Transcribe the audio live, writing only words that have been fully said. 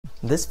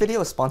This video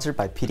is sponsored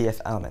by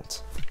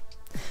PDFelement.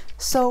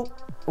 So,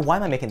 why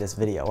am I making this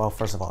video? Well,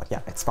 first of all,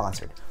 yeah, it's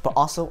sponsored. But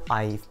also,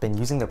 I've been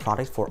using the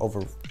product for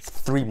over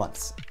 3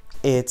 months.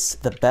 It's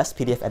the best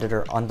PDF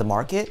editor on the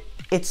market.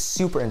 It's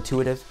super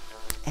intuitive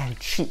and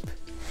cheap.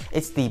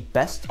 It's the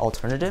best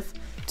alternative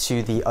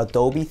to the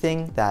Adobe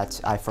thing that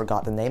I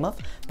forgot the name of,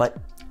 but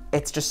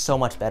it's just so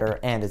much better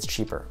and it's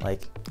cheaper.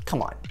 Like,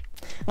 come on.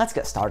 Let's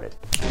get started.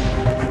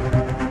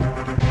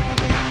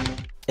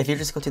 If you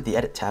just go to the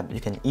Edit tab, you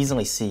can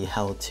easily see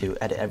how to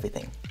edit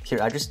everything. Here,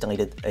 I just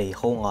deleted a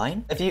whole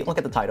line. If you look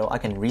at the title, I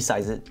can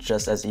resize it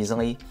just as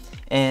easily,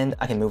 and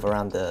I can move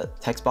around the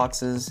text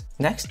boxes.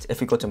 Next,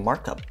 if we go to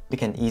Markup, we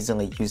can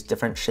easily use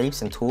different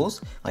shapes and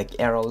tools, like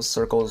arrows,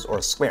 circles,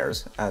 or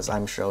squares, as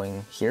I'm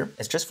showing here.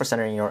 It's just for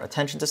centering your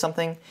attention to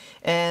something,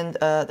 and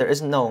there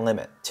is no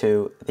limit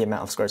to the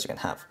amount of squares you can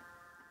have.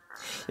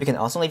 You can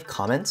also leave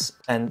comments,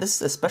 and this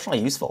is especially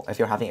useful if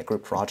you're having a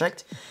group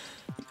project.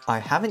 I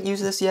haven't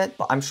used this yet,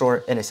 but I'm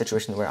sure in a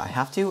situation where I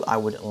have to, I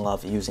would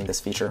love using this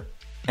feature.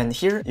 And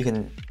here you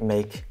can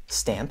make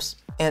stamps.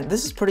 And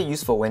this is pretty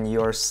useful when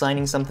you're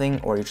signing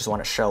something or you just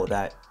want to show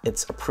that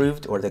it's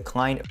approved or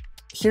declined.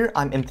 Here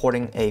I'm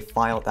importing a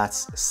file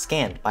that's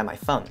scanned by my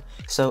phone.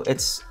 So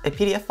it's a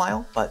PDF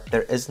file, but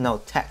there is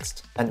no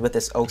text. And with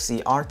this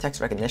OCR text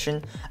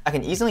recognition, I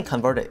can easily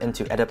convert it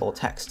into editable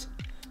text.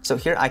 So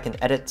here I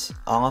can edit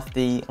all of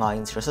the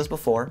lines just as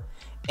before,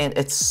 and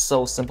it's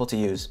so simple to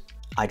use.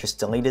 I just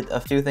deleted a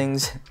few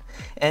things,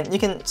 and you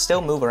can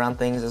still move around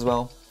things as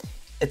well.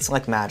 It's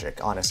like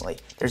magic, honestly.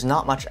 There's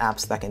not much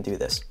apps that can do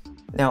this.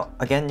 Now,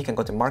 again, you can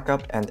go to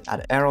Markup and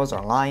add arrows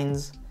or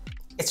lines.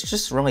 It's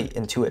just really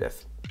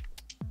intuitive.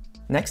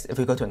 Next, if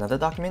we go to another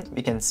document,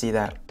 we can see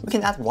that we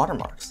can add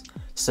watermarks.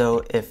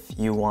 So if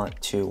you want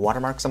to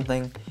watermark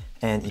something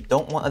and you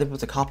don't want other people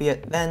to copy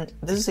it, then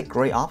this is a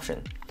great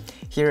option.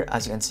 Here,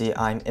 as you can see,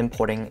 I'm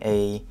importing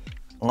a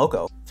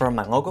logo from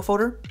my logo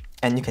folder,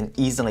 and you can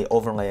easily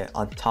overlay it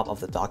on top of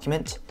the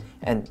document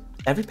and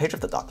every page of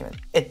the document.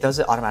 It does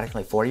it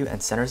automatically for you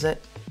and centers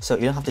it, so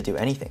you don't have to do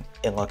anything.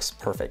 It looks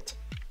perfect.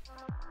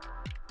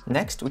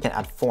 Next, we can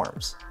add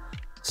forms.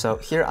 So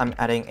here I'm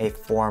adding a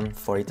form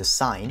for you to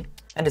sign,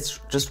 and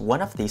it's just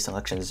one of these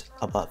selections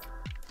above.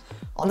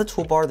 On the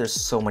toolbar, there's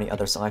so many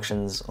other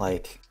selections,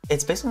 like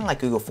it's basically like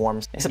Google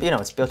Forms, except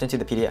it's built into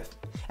the PDF.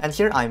 And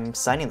here I'm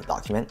signing the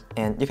document,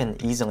 and you can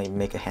easily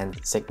make a hand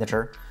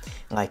signature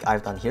like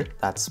I've done here.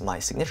 That's my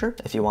signature.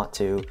 If you want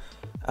to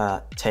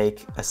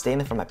take a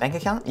statement from my bank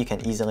account, you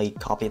can easily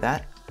copy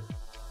that.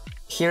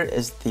 Here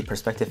is the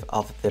perspective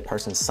of the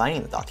person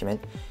signing the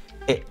document.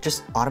 It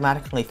just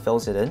automatically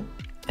fills it in,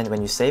 and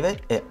when you save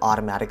it, it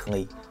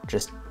automatically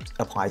just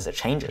applies the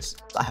changes.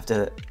 I have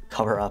to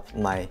cover up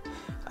my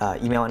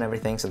email and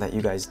everything so that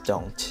you guys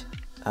don't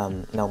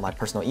know my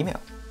personal email.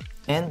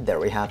 And there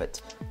we have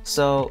it.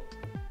 So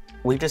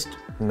we just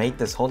made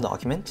this whole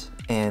document,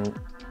 and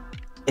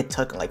it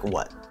took like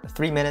what,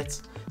 3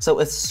 minutes? So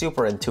it's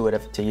super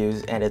intuitive to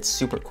use, and it's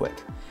super quick.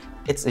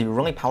 It's a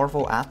really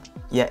powerful app,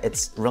 yet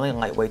it's really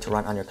lightweight to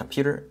run on your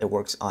computer. It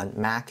works on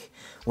Mac,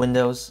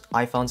 Windows,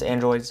 iPhones,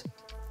 Androids,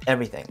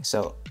 everything.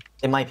 So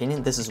in my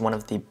opinion, this is one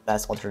of the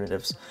best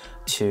alternatives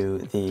to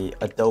the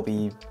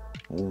Adobe,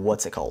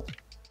 what's it called?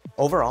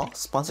 Overall,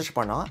 sponsorship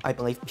or not, I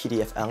believe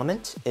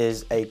PDFelement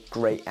is a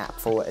great app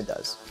for what it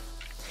does.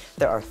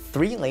 There are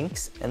 3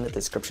 links in the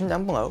description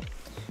down below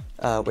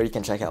where you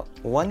can check out.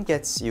 One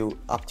gets you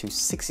up to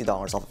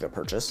 $60 off of your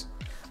purchase.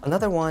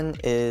 Another one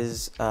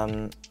is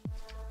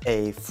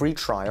a free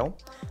trial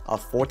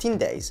of 14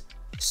 days,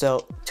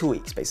 so 2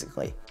 weeks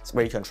basically. It's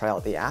where you can try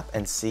out the app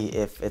and see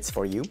if it's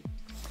for you.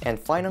 And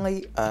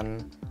finally,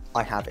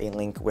 I have a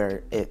link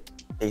where it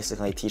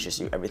basically teaches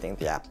you everything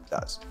the app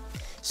does.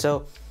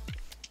 So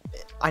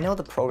I know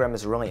the program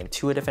is really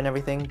intuitive and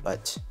everything,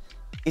 but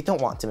you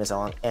don't want to miss out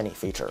on any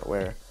feature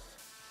where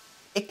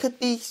it could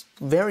be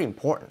very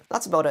important.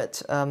 That's about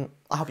it. I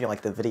hope you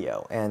liked the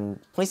video, and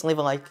please leave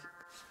a like.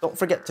 Don't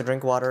forget to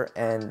drink water,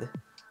 and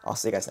I'll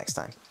see you guys next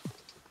time.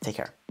 Take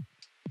care.